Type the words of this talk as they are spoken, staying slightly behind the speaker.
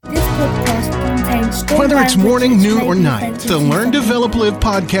podcast contains strong Whether it's language morning, which noon, may or be night, offensive the to Learn, some. Develop, Live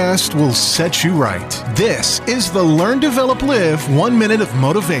podcast will set you right. This is the Learn, Develop, Live 1 Minute of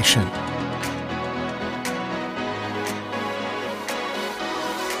Motivation.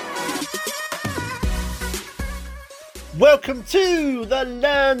 Welcome to the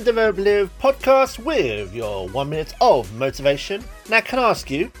Learn, Develop, Live podcast with your 1 minute of motivation. Now, can I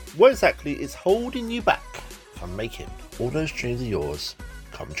ask you, what exactly is holding you back from making all those dreams of yours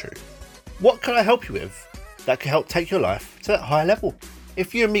come true? What can I help you with that can help take your life to that higher level?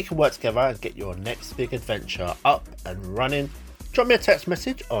 If you and me can work together and get your next big adventure up and running, drop me a text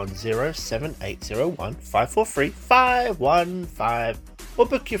message on 07801 543 515 or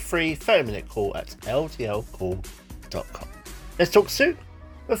book your free 30-minute call at ldlcall.com. Let's talk soon,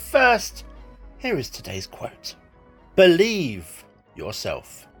 but first, here is today's quote. Believe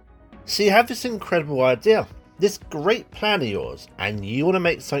yourself. So you have this incredible idea, this great plan of yours, and you want to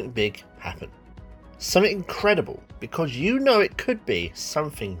make something big happen. Something incredible, because you know it could be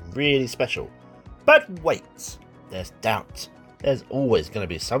something really special. But wait, there's doubt. There's always going to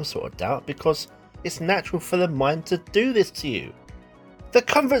be some sort of doubt, because it's natural for the mind to do this to you. The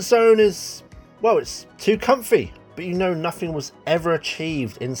comfort zone is, well, it's too comfy. But you know nothing was ever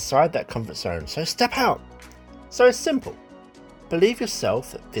achieved inside that comfort zone, so step out. So it's simple. Believe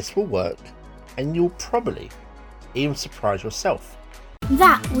yourself that this will work, and you'll probably even surprise yourself.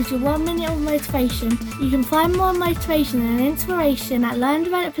 That was your 1 minute of motivation. You can find more motivation and inspiration at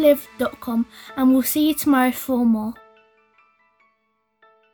learndeveloplive.com, and we'll see you tomorrow for more.